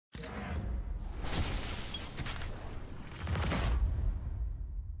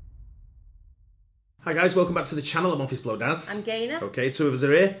Hi guys, welcome back to the channel. I'm Office Blow Daz. I'm Gaynor. Okay, two of us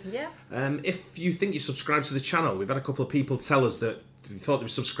are here. Yeah. If you think you subscribed to the channel, we've had a couple of people tell us that they thought they were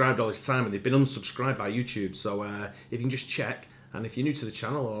subscribed all this time and they've been unsubscribed by YouTube. So if you can just check, and if you're new to the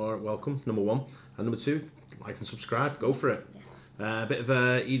channel, or welcome, number one, and number two, like and subscribe, go for it. Yes. A bit of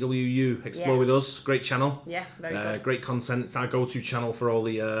EWU, explore with us, great channel. Yeah, very good. Great content. It's our go-to channel for all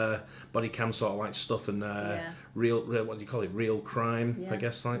the body cam sort of like stuff and real, what do you call it, real crime, I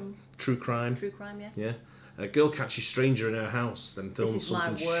guess, like true crime. True crime, yeah. Yeah. A girl catches stranger in her house, then films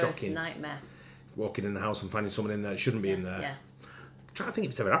something This is my worst shocking. nightmare. Walking in the house and finding someone in there that shouldn't be in there. Yeah. I'm trying to think if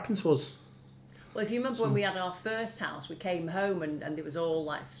it's ever happened to us. Well, if you remember when we had our first house, we came home and there was all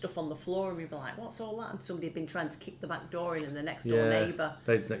like stuff on the floor and we were like, what's all that? And somebody had been trying to kick the back door in and the next door neighbour.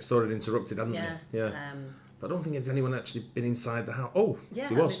 They next door had interrupted, hadn't they? Yeah. But I don't think there's anyone actually been inside the house. Oh, yeah,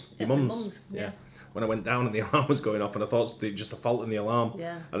 there was. Your mum's. Yeah. When I went down and the alarm was going off and I thought it was just a fault in the alarm.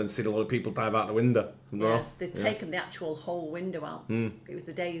 Yeah. I didn't see a lot of people dive out the window. Yeah, they'd taken the actual whole window out. It was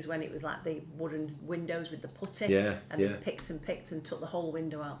the days when it was like the wooden windows with the putty. Yeah, and they picked and took the whole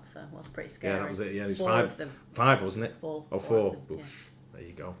window out. So it was pretty scary. Yeah, that was it. Yeah, it was Four five. Of them. Five, wasn't it? Four. Oh, four. Of them, There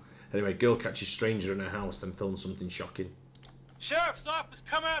you go. Anyway, girl catches stranger in her house, then films something shocking. Sheriff's office,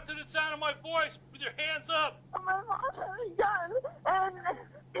 come out to the sound of my voice with your hands up. My mom had a gun and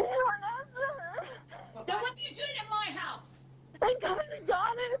he went after her. Then what are you doing in my house? I got it.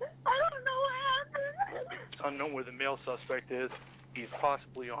 I don't know what happened. It's unknown where the male suspect is. He's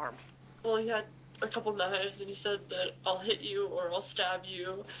possibly armed. Well, he had a couple knives and he said that I'll hit you or I'll stab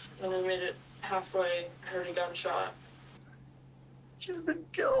you. And I made it halfway. I heard a gunshot. She's been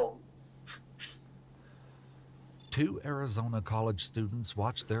killed. Two Arizona college students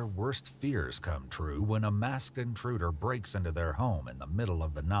watched their worst fears come true when a masked intruder breaks into their home in the middle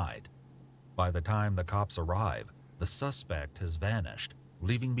of the night. By the time the cops arrive, the suspect has vanished,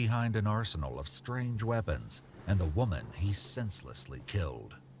 leaving behind an arsenal of strange weapons and the woman he senselessly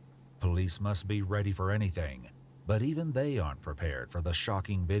killed. Police must be ready for anything, but even they aren't prepared for the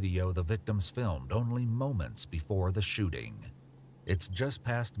shocking video the victims filmed only moments before the shooting. It's just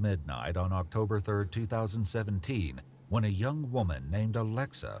past midnight on October 3rd, 2017, when a young woman named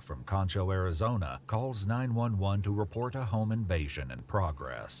Alexa from Concho, Arizona, calls 911 to report a home invasion in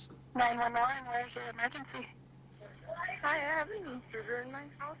progress. 911, where's your emergency? Hi, I have an intruder in my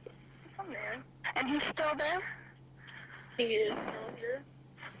house. Come there. And he's still there? He is still here.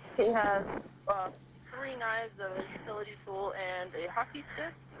 He has 3 knives, a utility tool, and a hockey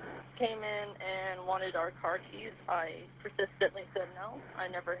stick. Came in and wanted our car keys. I persistently said no. I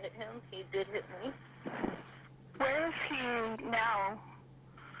never hit him. He did hit me. Where is he now?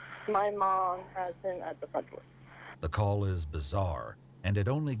 My mom has him at the front door. The call is bizarre, and it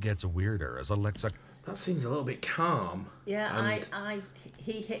only gets weirder as Alexa... That seems a little bit calm. Yeah,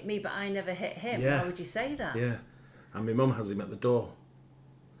 he hit me, but I never hit him. Yeah. Why would you say that? Yeah. And my mum has him at the door.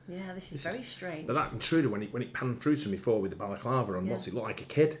 Yeah, this is very strange. But that intruder, when it panned through to me before with the balaclava on, what's it look like, a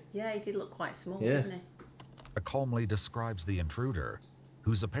kid? Yeah, he did look quite small, didn't he? calmly describes the intruder,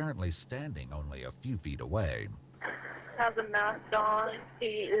 who's apparently standing only a few feet away. Has a mask on. He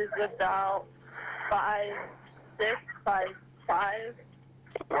is about 5'6", 5'5".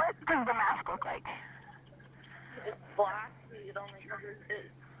 What does the mask look like? It's black. It only covers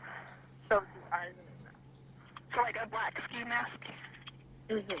his, shows his eyes and his mouth. So like a black ski mask?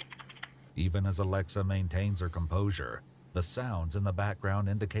 Even as Alexa maintains her composure, the sounds in the background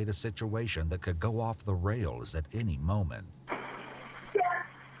indicate a situation that could go off the rails at any moment.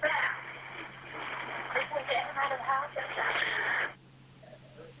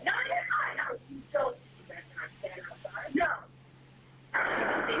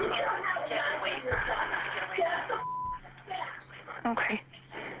 Okay.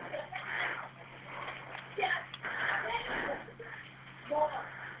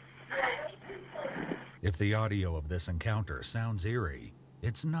 If the audio of this encounter sounds eerie,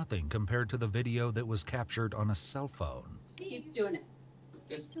 it's nothing compared to the video that was captured on a cell phone. Keep doing it.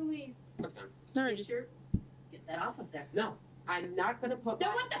 Just to leave. No, just Get that off of there. No, I'm not gonna put. Then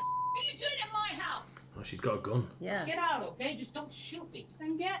what the are you doing in my house? Oh, she's got a gun. Yeah. Get out, okay? Just don't shoot me.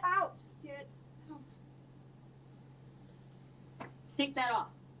 Then get out. Get out. Take that off.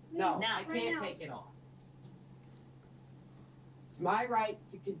 No, Now, I can't take it off. It's my right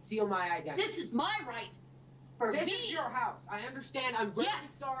to conceal my identity. This is my right. For This me. is your house. I understand. I'm very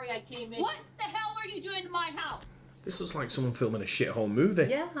sorry I came in. What the hell are you doing in my house? This looks like someone filming a shithole movie.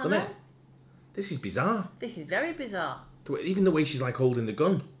 Yeah, I doesn't know. it? This is bizarre. This is very bizarre. Even the way she's like holding the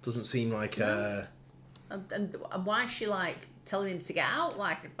gun doesn't seem like. And why is she like telling him to get out?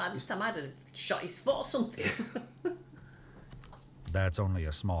 Like by this time I'd have shot his foot or something. That's only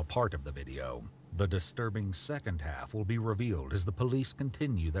a small part of the video. The disturbing second half will be revealed as the police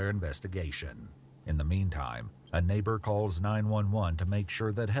continue their investigation. In the meantime, a neighbor calls 911 to make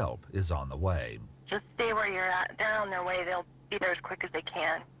sure that help is on the way. Just stay where you're at. They're on their way. They'll be there as quick as they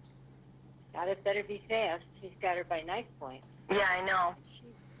can. God, it better be fast. He's got her by knife point. Yeah, I know.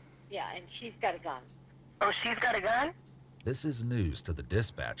 Yeah, and she's got a gun. Oh, she's got a gun? This is news to the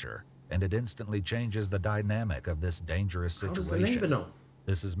dispatcher, and it instantly changes the dynamic of this dangerous situation. How does the neighbor know?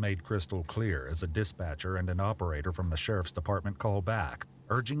 This is made crystal clear as a dispatcher and an operator from the sheriff's department call back,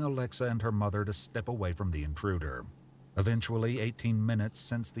 urging Alexa and her mother to step away from the intruder. Eventually, 18 minutes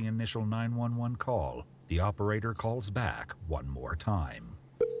since the initial 911 call, the operator calls back one more time.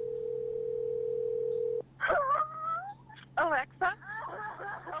 Alexa?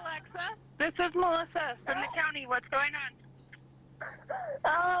 Alexa? This is Melissa from the county. What's going on?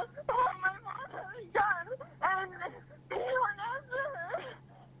 My mom has a gun, and he went after her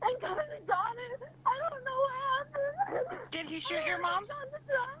and got it. I don't know what happened. Did he shoot your mom? I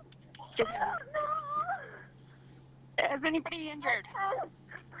don't know. Is anybody injured? I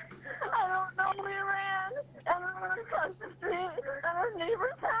don't know. We ran, and we went across the street at our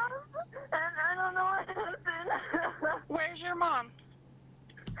neighbor's house, and I don't know what happened. Where's your mom?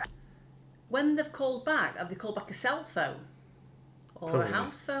 When they've called back, have they called back a cell phone? Or Probably. a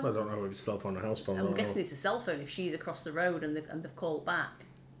house phone? I don't know if it's a cell phone or a house phone. I'm guessing it's a cell phone if she's across the road and they've called back.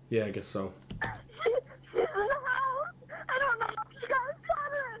 Yeah, I guess so. She's in the house. I don't know if she got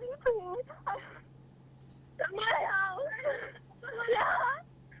shot or anything. In my house.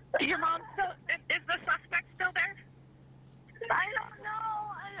 Yeah. Your mom still... Is the suspect still there? I don't know.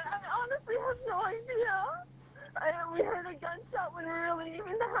 I honestly have no idea. We heard a gunshot when we were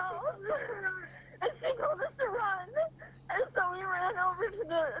leaving the house. And she told us to run. And so we ran over to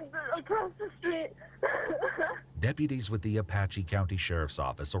across the street. Deputies with the Apache County Sheriff's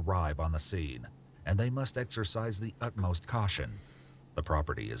Office arrive on the scene, and they must exercise the utmost caution. The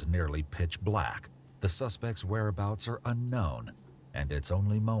property is nearly pitch black, the suspect's whereabouts are unknown, and it's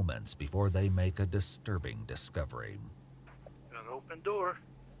only moments before they make a disturbing discovery. Got an open door.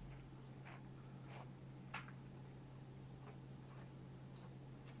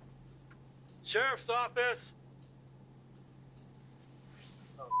 Sheriff's office.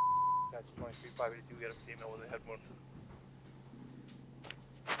 Oh, that's 23582. We got a female with a head wound.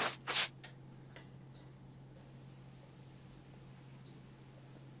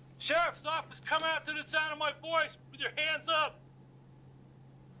 Sheriff's office, come out to the sound of my voice with your hands up.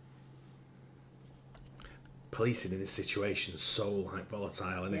 Policing in this situation is so like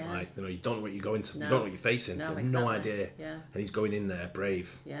volatile, isn't it? Yeah. Like, you know, you don't know what you're going to, No. you don't know what you're facing. No, you have exactly. no idea. Yeah. And he's going in there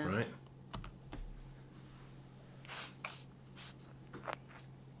brave, Yeah. right?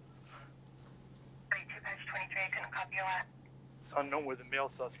 It's unknown where the male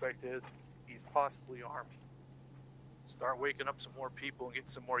suspect is. He's possibly armed. Start waking up some more people and get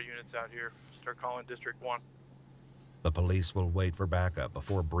some more units out here. Start calling District 1. The police will wait for backup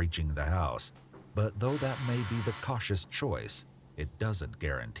before breaching the house, but though that may be the cautious choice, it doesn't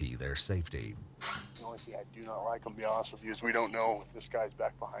guarantee their safety. The only thing I do not like, I'll be honest with you, is we don't know if this guy's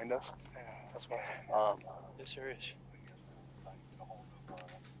back behind us. Yeah, that's why. Yes, there is.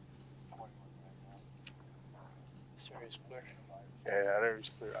 There is clear. Yeah,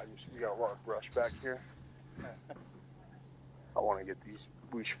 there's clear. We got a lot of brush back here. I want to get these.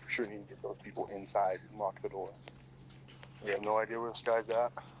 We for sure need to get those people inside and lock the door. We have no idea where this guy's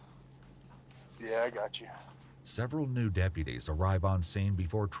at. Yeah, I got you. Several new deputies arrive on scene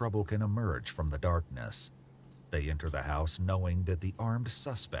before trouble can emerge from the darkness. They enter the house knowing that the armed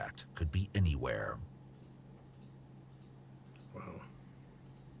suspect could be anywhere. Wow.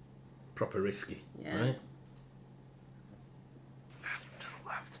 Proper risky, Yeah. right? Bathroom to the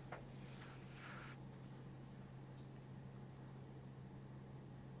left.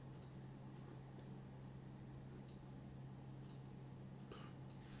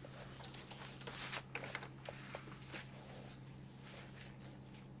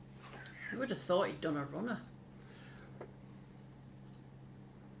 You would have thought he'd done a runner.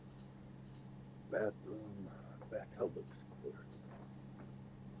 Bathroom, back tub looks clear.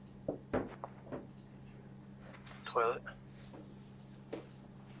 Toilet.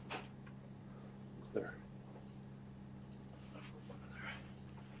 There.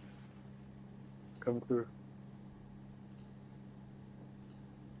 Coming through.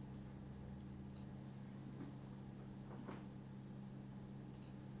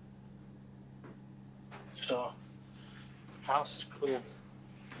 So, house is clear.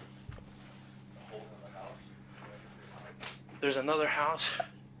 There's another house.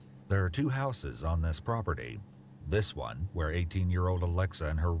 There are two houses on this property. This one, where 18-year-old Alexa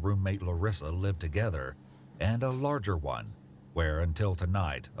and her roommate Larissa lived together, and a larger one, where until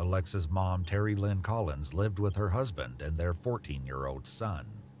tonight, Alexa's mom, Terry Lynn Collins, lived with her husband and their 14-year-old son.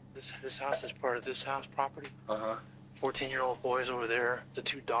 This house is part of this house property? Uh-huh. 14-year-old boys over there. The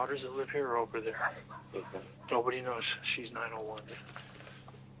 2 daughters that live here are over there. Okay. Nobody knows she's 901.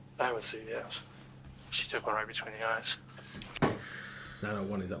 I would say yes. She took one right between the eyes.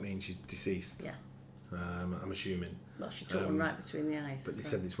 901, does that mean she's deceased? Yeah. I'm assuming. Well, she took one right between the eyes. But they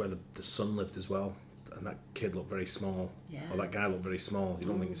said it's where the son lived as well. And that kid looked very small. Yeah. Or that guy looked very small. You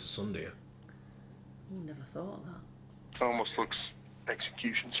don't think it's a son, do you? Never thought of that. It almost looks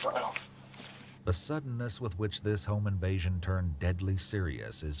execution style. The suddenness with which this home invasion turned deadly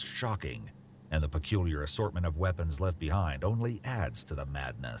serious is shocking, and the peculiar assortment of weapons left behind only adds to the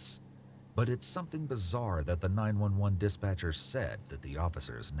madness. But it's something bizarre that the 911 dispatcher said that the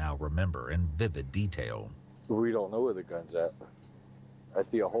officers now remember in vivid detail. We don't know where the gun's at. I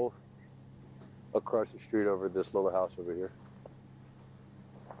see a hole across the street over this little house over here.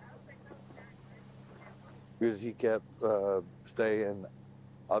 Because he kept saying,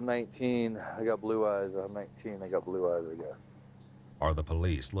 I'm 19, I got blue eyes, I'm 19, I got blue eyes, I guess. Are the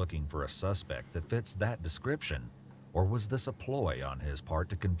police looking for a suspect that fits that description? Or was this a ploy on his part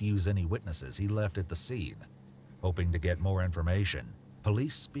to confuse any witnesses he left at the scene? Hoping to get more information,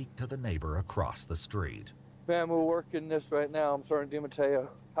 police speak to the neighbor across the street. Ma'am, we're working this right now. I'm Sergeant DiMatteo.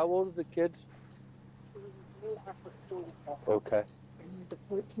 How old are the kids? Okay. And there's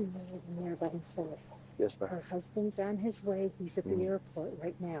a 14-year-old in there by himself. Yes, ma'am. Her husband's on his way. He's at the airport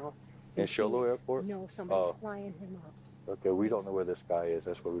right now. In Sholo Airport? No, somebody's flying him up. Okay, we don't know where this guy is.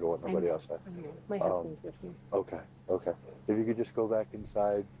 That's why we don't want nobody else there. I know. My husband's with me. Okay, okay. If you could just go back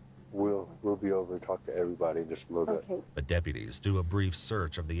inside, we'll be over and talk to everybody in just a little bit. The deputies do a brief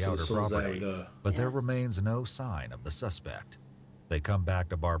search of the outer property, but there remains no sign of the suspect. They come back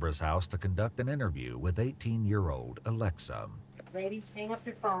to Barbara's house to conduct an interview with 18-year-old Alexa. Ladies, hang up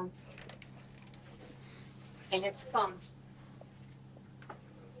your phones. Hang up your phones.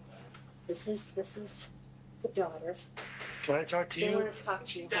 This is the daughter. Can I talk to They you? want to talk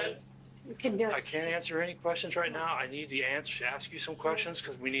to you, honey. You can do it. I can't answer any questions right now. I need to ask you some questions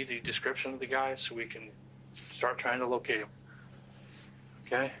because we need the description of the guy so we can start trying to locate him.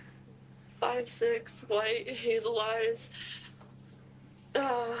 Okay? 5'6", white, hazel eyes.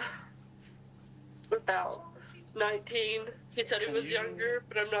 About 19. He said he was younger,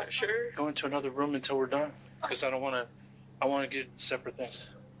 but I'm not sure. Go into another room until we're done because I want to get separate things.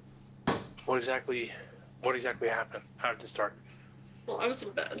 What exactly happened? How did it start? Well, I was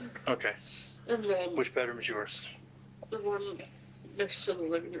in bed. Okay. And then Which bedroom is yours? the one next to the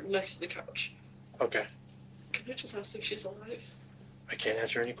living room, next to the couch. Okay. Can I just ask if she's alive? I can't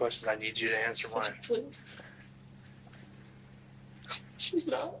answer any questions. I need you to answer mine. Please. She's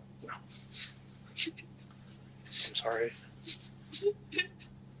not. No. I'm sorry.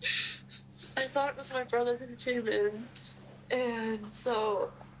 I thought it was my brother who came in, and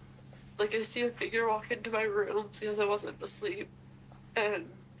so, like, I see a figure walk into my room because I wasn't asleep, and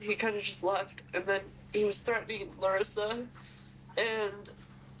he kind of just left, and then he was threatening Larissa, and,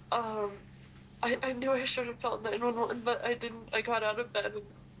 I knew I should have called 911, but I didn't. I got out of bed and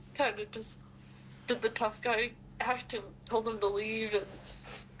kind of just did the tough guy act and told him to leave, and...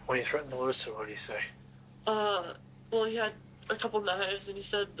 When he threatened Larissa, what did he say? Well, he had a couple knives, and he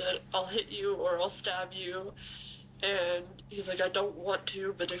said that I'll hit you or I'll stab you, and he's like, I don't want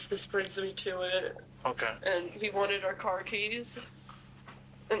to, but if this brings me to it... Okay. And he wanted our car keys,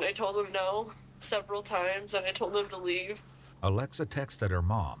 and I told him no several times, and I told him to leave. Alexa texted her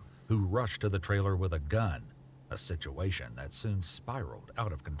mom, who rushed to the trailer with a gun, a situation that soon spiraled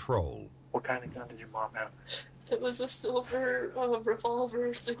out of control. What kind of gun did your mom have? It was a silver revolver,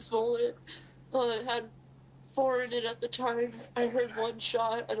 6-bullet. It had 4 in it at the time. I heard 1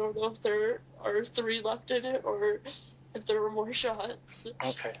 shot. I don't know if there are 3 left in it or if there were more shots.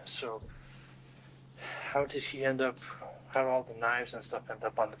 Okay, so how did all the knives and stuff end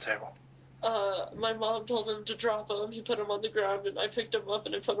up on the table? My mom told him to drop them. He put them on the ground, and I picked them up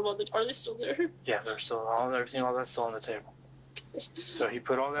and I put them on the... Are they still there? Yeah, they're still all that's still on the table. So you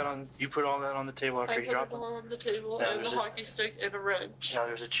put all that on the table after you dropped it them? all on the table, Now, and the hockey stick and a wrench. Now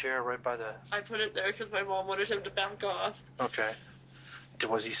there's a chair right by the... I put it there because my mom wanted him to back off. Okay.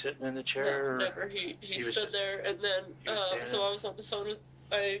 Was he sitting in the chair? No, never. He stood there, and then, so I was on the phone with...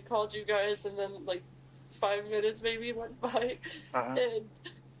 I called you guys, and then, like, 5 minutes maybe went by, and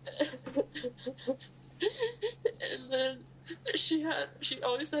then she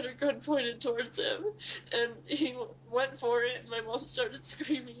always had her gun pointed towards him, and he went for it, and my mom started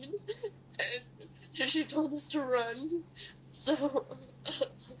screaming, and She told us to run, so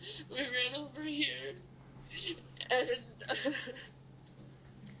we ran over here, and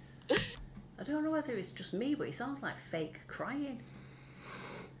I don't know whether it's just me, but it sounds like fake crying.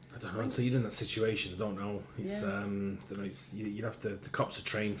 I don't know. Until you're in that situation, I don't know. It's Yeah. don't know, it's you'd have to. The cops are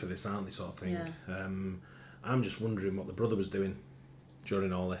trained for this, aren't they? Sort of thing. Yeah. I'm just wondering what the brother was doing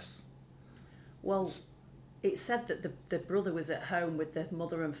during all this. Well, it said that the brother was at home with the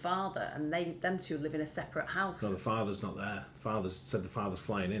mother and father, and them two live in a separate house. No, the father's not there. The father's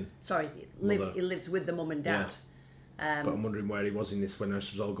flying in. Sorry, he lives with the mum and dad. But I'm wondering where he was in this when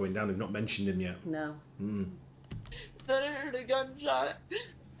this was all going down. They've not mentioned him yet. No. then I heard a gunshot.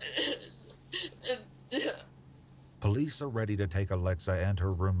 Police are ready to take Alexa and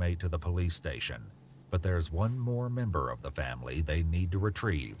her roommate to the police station, but there's one more member of the family they need to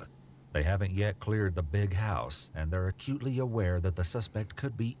retrieve. They haven't yet cleared the big house, and they're acutely aware that the suspect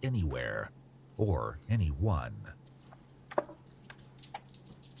could be anywhere, or anyone.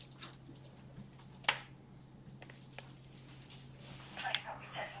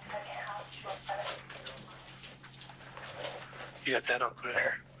 You got that up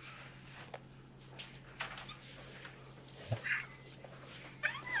there.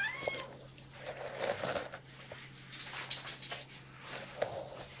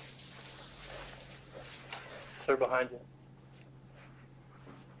 They're behind you.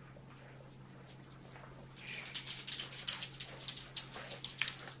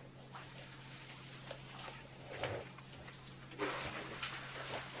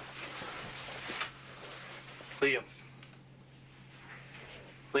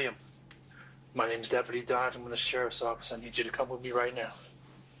 Liam, my name's Deputy Daz. I'm in the sheriff's office. I need you to come with me right now.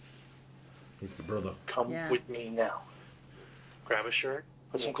 He's the brother. Come with me now. Grab a shirt,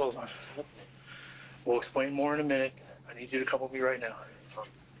 put some clothes on. We'll explain more in a minute. I need you to come with me right now.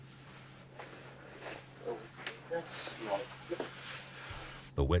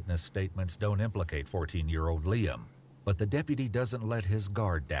 The witness statements don't implicate 14-year-old Liam, but the deputy doesn't let his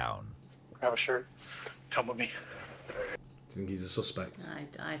guard down. Grab a shirt. Come with me. Do you think he's a suspect?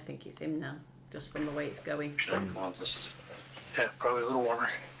 I think it's him now, just from the way it's going. Yeah, probably a little warmer.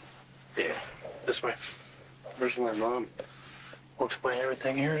 Yeah, this way. Where's my mom? We'll explain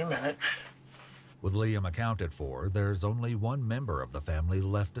everything here in a minute. With Liam accounted for, there's only one member of the family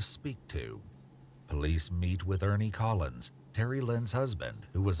left to speak to. Police meet with Ernie Collins, Terry Lynn's husband,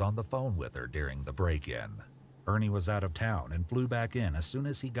 who was on the phone with her during the break-in. Ernie was out of town and flew back in as soon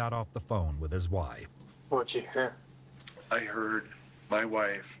as he got off the phone with his wife. What'd you hear? I heard my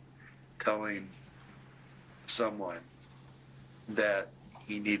wife telling someone that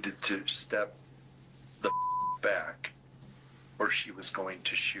he needed to step the back or she was going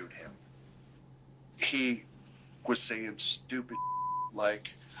to shoot him. He was saying stupid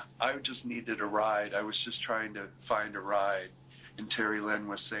like, I just needed a ride. I was just trying to find a ride. And Terry Lynn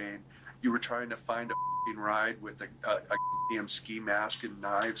was saying, you were trying to find a ride with a damn ski mask and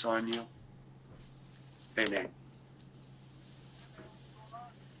knives on you? Hey, Nate.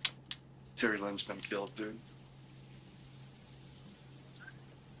 Terry Lynn's been killed, dude.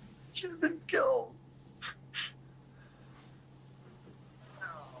 She's been killed.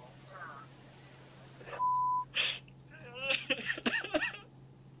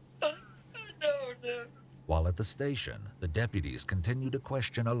 While at the station, the deputies continue to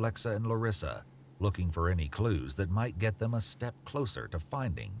question Alexa and Larissa, looking for any clues that might get them a step closer to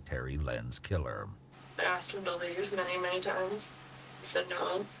finding Terry Lynn's killer. I asked him to leave many, many times. He said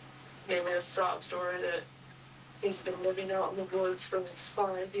no. He gave me a sob story that he's been living out in the woods for like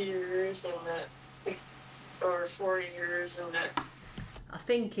 5 years and that, or 4 years, and that. I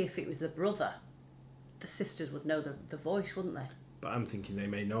think if it was the brother, the sisters would know the voice, wouldn't they? But I'm thinking they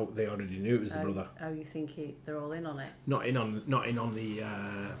may know. They already knew it was the brother. Oh, you think they're all in on it? Not in on the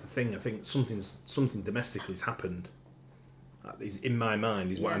thing. I think something domestically's happened. Is in my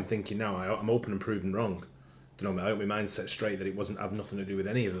mind is what I'm thinking now. I'm open and proven wrong. Don't know. I hope my mind's set straight that it had nothing to do with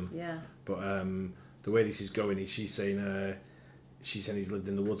any of them. Yeah. But the way this is going is she's saying he's lived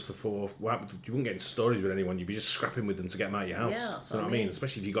in the woods for 4. What happened? You wouldn't get into stories with anyone. You'd be just scrapping with them to get them out of your house. Yeah, that's you know what I mean?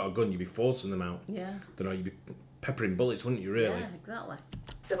 Especially if you got a gun, you'd be forcing them out. Yeah. Don't know. You'd be peppering bullets, wouldn't you? Really? Yeah, exactly.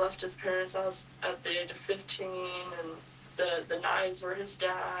 He left his parents' house at the age of 15, and the knives were his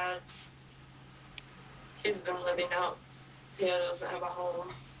dad's. He's been living out. He doesn't have a home,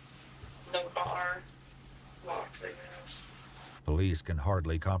 no car, locked, I guess. Police can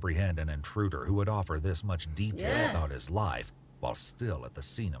hardly comprehend an intruder who would offer this much detail about his life while still at the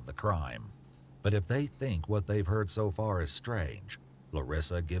scene of the crime. But if they think what they've heard so far is strange,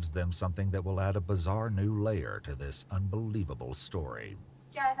 Larissa gives them something that will add a bizarre new layer to this unbelievable story.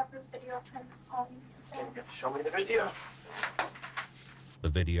 Yeah, I have the video trying to call me. Show me the video. The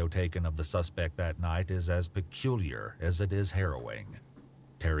video taken of the suspect that night is as peculiar as it is harrowing.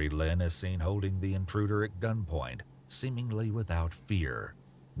 Terry Lynn is seen holding the intruder at gunpoint, seemingly without fear,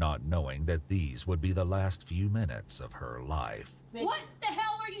 not knowing that these would be the last few minutes of her life. What the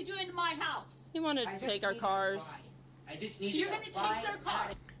hell are you doing to my house? He wanted to take our cars. I just need You're going to take their car.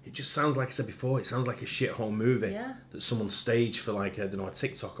 It just sounds like I said before. It sounds like a shithole movie that someone staged for like I don't know, a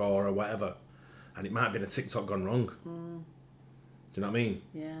TikTok or whatever, and it might have been a TikTok gone wrong. Do you know what I mean?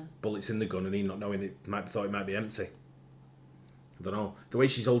 Yeah. Bullets in the gun and he not knowing it thought it might be empty. I don't know. The way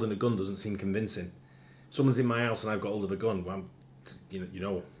she's holding the gun doesn't seem convincing. Someone's in my house and I've got hold of the gun. Well, you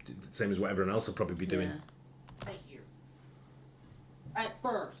know, the same as what everyone else will probably be doing. Thank you. At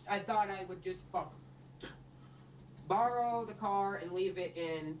first, I thought I would just borrow the car and leave it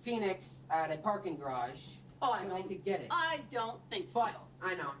in Phoenix at a parking garage. Oh, I could get it. I don't think so. But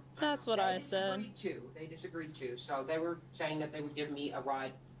I know. That's what I said. They disagreed too. So they were saying that they would give me a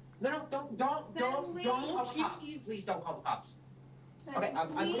ride. No, don't call the cops. Please don't call the cops. Okay,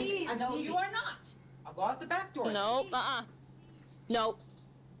 I'm leaving. No, you are not. I'll go out the back door. No, No.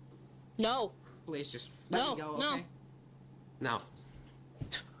 No. Please just let me go, okay? No.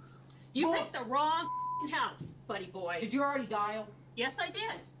 You picked the wrong house, buddy boy. Did you already dial? Yes, I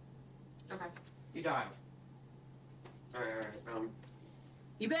did. Okay. You dialed. Alright,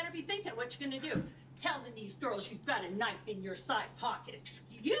 You better be thinking what you're going to do. Telling these girls you've got a knife in your side pocket.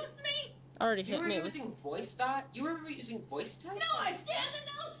 Excuse me? Already hit me. You were using voice dot? You were using voice type? No, I'm standing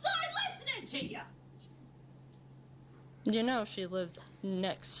outside listening to you. You know she lives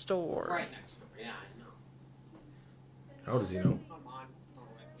next door. Right next door. Yeah, I know. How does he know? Come on.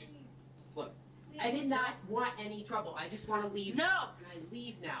 Look, I did not want any trouble. I just want to leave. No. Can I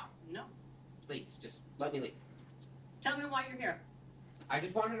leave now? No. Please, just let me leave. Tell me why you're here. I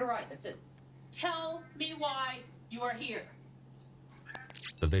just wanted a ride. That's it. Tell me why you are here.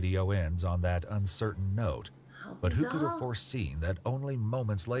 The video ends on that uncertain note, but who could bizarre. have foreseen that only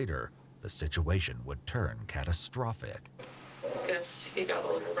moments later, the situation would turn catastrophic? I guess he got a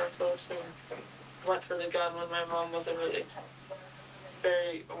little reckless and went for the gun when my mom wasn't really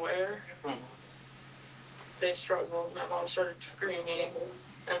very aware. They struggled. My mom started screaming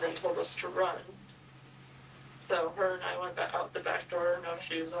and then told us to run. So her and I went back out the back door, no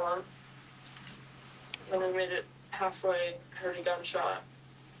shoes on. When we made it halfway, I heard a gunshot.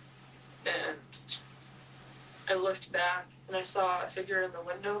 And I looked back and I saw a figure in the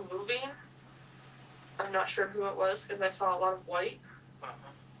window moving. I'm not sure who it was because I saw a lot of white.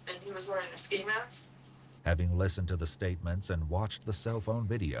 And he was wearing a ski mask. Having listened to the statements and watched the cell phone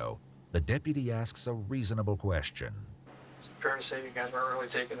video, the deputy asks a reasonable question. Is it fair to say you guys weren't really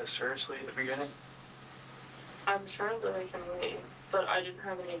taking this seriously at the beginning? I'm trying to make him leave, but I didn't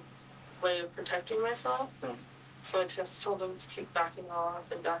have any way of protecting myself. So I just told him to keep backing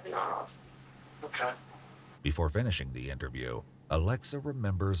off and backing off. Okay. Before finishing the interview, Alexa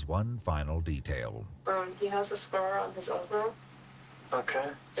remembers one final detail. He has a scar on his elbow. Okay.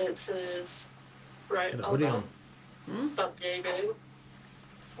 It's his right Had a hoodie elbow. on. It's about yay big.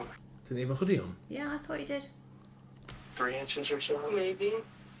 Didn't he have a hoodie on? Yeah, I thought you did. 3 inches or so? Maybe.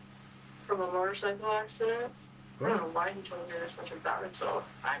 From a motorcycle accident. I don't know why he told me this much about himself.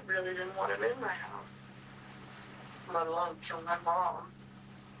 I really didn't want him in my house. Let alone kill my mom.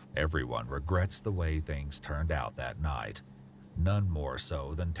 Everyone regrets the way things turned out that night. None more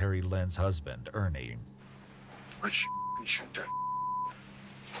so than Terry Lynn's husband, Ernie. Rich, shoot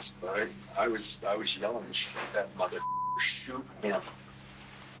that. I was yelling, shoot that mother, shoot him.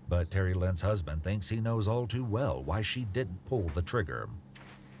 But Terry Lynn's husband thinks he knows all too well why she didn't pull the trigger.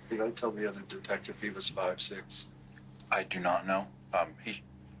 Did I tell the other detective he was 5'6"? I do not know. He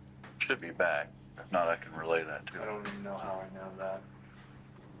should be back. If not, I can relay that to him. I don't even know how I know that.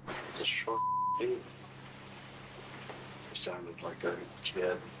 It's a short dude. He sounded like a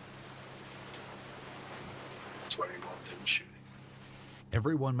kid. That's why he wanted him shooting.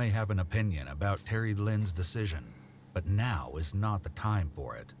 Everyone may have an opinion about Terry Lynn's decision, but now is not the time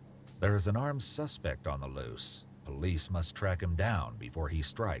for it. There is an armed suspect on the loose. Police must track him down before he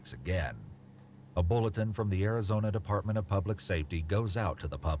strikes again. A bulletin from the Arizona Department of Public Safety goes out to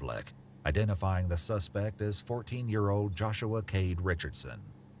the public, identifying the suspect as 14-year-old Joshua Cade Richardson.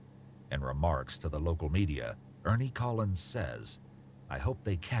 In remarks to the local media, Ernie Collins says, "I hope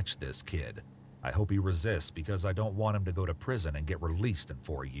they catch this kid. I hope he resists because I don't want him to go to prison and get released in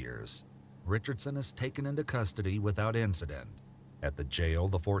 4 years." Richardson is taken into custody without incident. At the jail,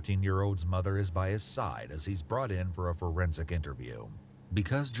 the 14-year-old's mother is by his side as he's brought in for a forensic interview.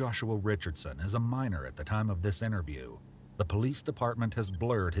 Because Joshua Richardson is a minor at the time of this interview, The police department has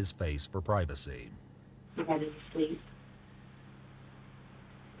blurred his face for privacy. You had to sleep.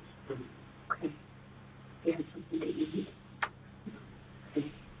 Okay. You had something to eat.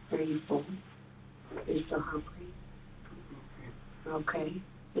 Okay. Are you full? Are you still hungry? Okay.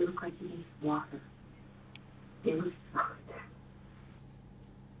 You look like you need water. You look soft.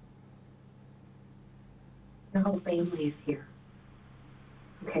 Your whole family is here.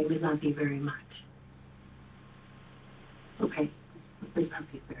 Okay, we love you very much. Okay, we love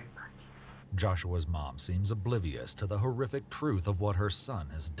you very much. Joshua's mom seems oblivious to the horrific truth of what her son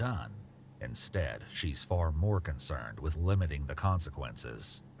has done. Instead, she's far more concerned with limiting the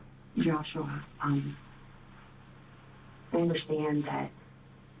consequences. Joshua, I understand that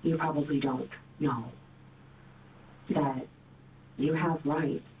you probably don't know that you have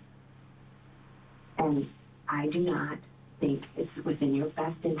rights, and I do not think it's within your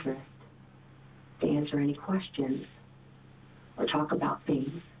best interest to answer any questions or talk about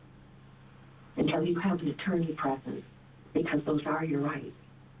things until you have an attorney present, because those are your rights.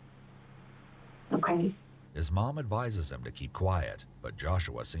 Okay? His mom advises him to keep quiet, but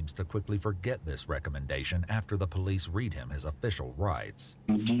Joshua seems to quickly forget this recommendation after the police read him his official rights.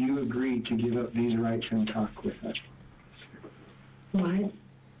 Do you agree to give up these rights and talk with us? What?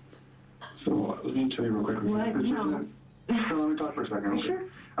 So let me tell you real quick. What? No. So let me talk for a second. Sure.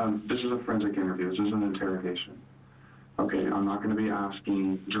 This is a forensic interview. This is an interrogation. Okay, I'm not going to be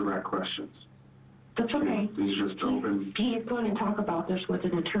asking direct questions. That's okay. These are just open. He is going to talk about this with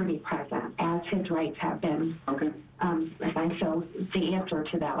an attorney present, as his rights have been. Okay. And so the answer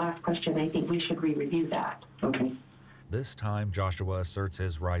to that last question, I think we should re-review that. Okay. This time, Joshua asserts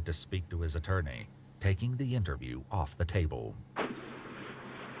his right to speak to his attorney, taking the interview off the table.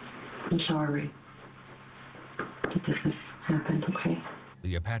 I'm sorry that this has happened, okay?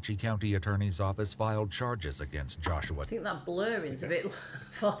 The Apache County Attorney's Office filed charges against Joshua. I think that blurring's a bit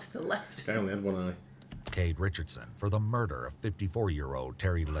far to the left. I only had one eye. Cade Richardson for the murder of 54-year-old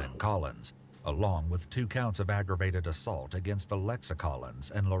Terry Lynn Collins, along with 2 counts of aggravated assault against Alexa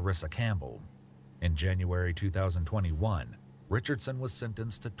Collins and Larissa Campbell. In January 2021, Richardson was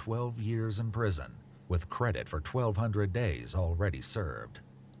sentenced to 12 years in prison, with credit for 1,200 days already served.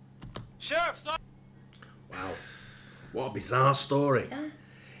 Sheriff! Wow. What a bizarre story. Yeah.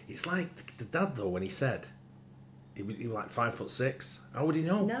 It's like the dad, though, when he said he was like 5'6". How would he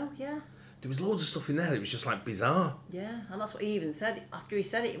know? No, yeah. There was loads of stuff in there. It was just like bizarre. Yeah, and that's what he even said. After he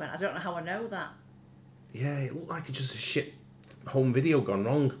said it, he went, I don't know how I know that. Yeah, it looked like just a shit home video gone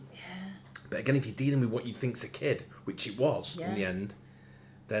wrong. Yeah. But again, if you're dealing with what you think's a kid, which it was in the end,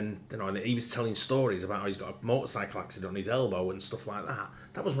 then, you know, and he was telling stories about how he's got a motorcycle accident on his elbow and stuff like that.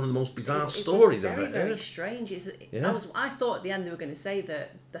 That was one of the most bizarre stories I've ever heard. Very strange. I thought at the end they were going to say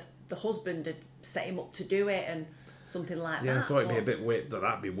that the husband had set him up to do it and something like that. Yeah, I thought it'd be a bit weird.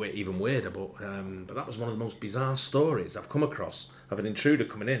 That'd be even weirder. But that was one of the most bizarre stories I've come across of an intruder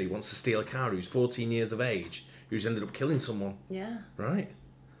coming in who wants to steal a car, who's 14 years of age, who's ended up killing someone. Yeah. Right.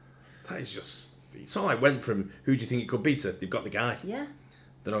 That is just. It's not like went from who do you think it could be to they've got the guy. Yeah.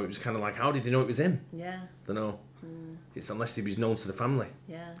 Don't know. It was kind of like how did they know it was him? Yeah. Don't know. It's unless he was known to the family.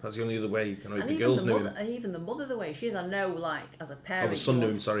 Yeah. That's the only other way. You know, and the girls knew him. And even the mother, the way she is, I know, like, as a parent... Oh, the son knew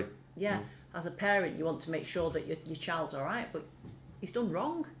him, sorry. Yeah, as a parent, you want to make sure that your child's all right, but he's done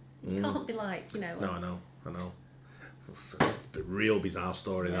wrong. You can't be like, you know... No, I know. The real bizarre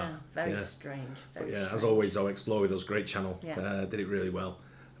story, that. Yeah, very strange. Very strange. As always, though, Explore With Us, great channel. Yeah. Did it really well.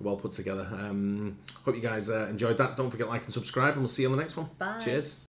 Well put together. Hope you guys enjoyed that. Don't forget to like and subscribe, and we'll see you on the next one. Bye. Cheers.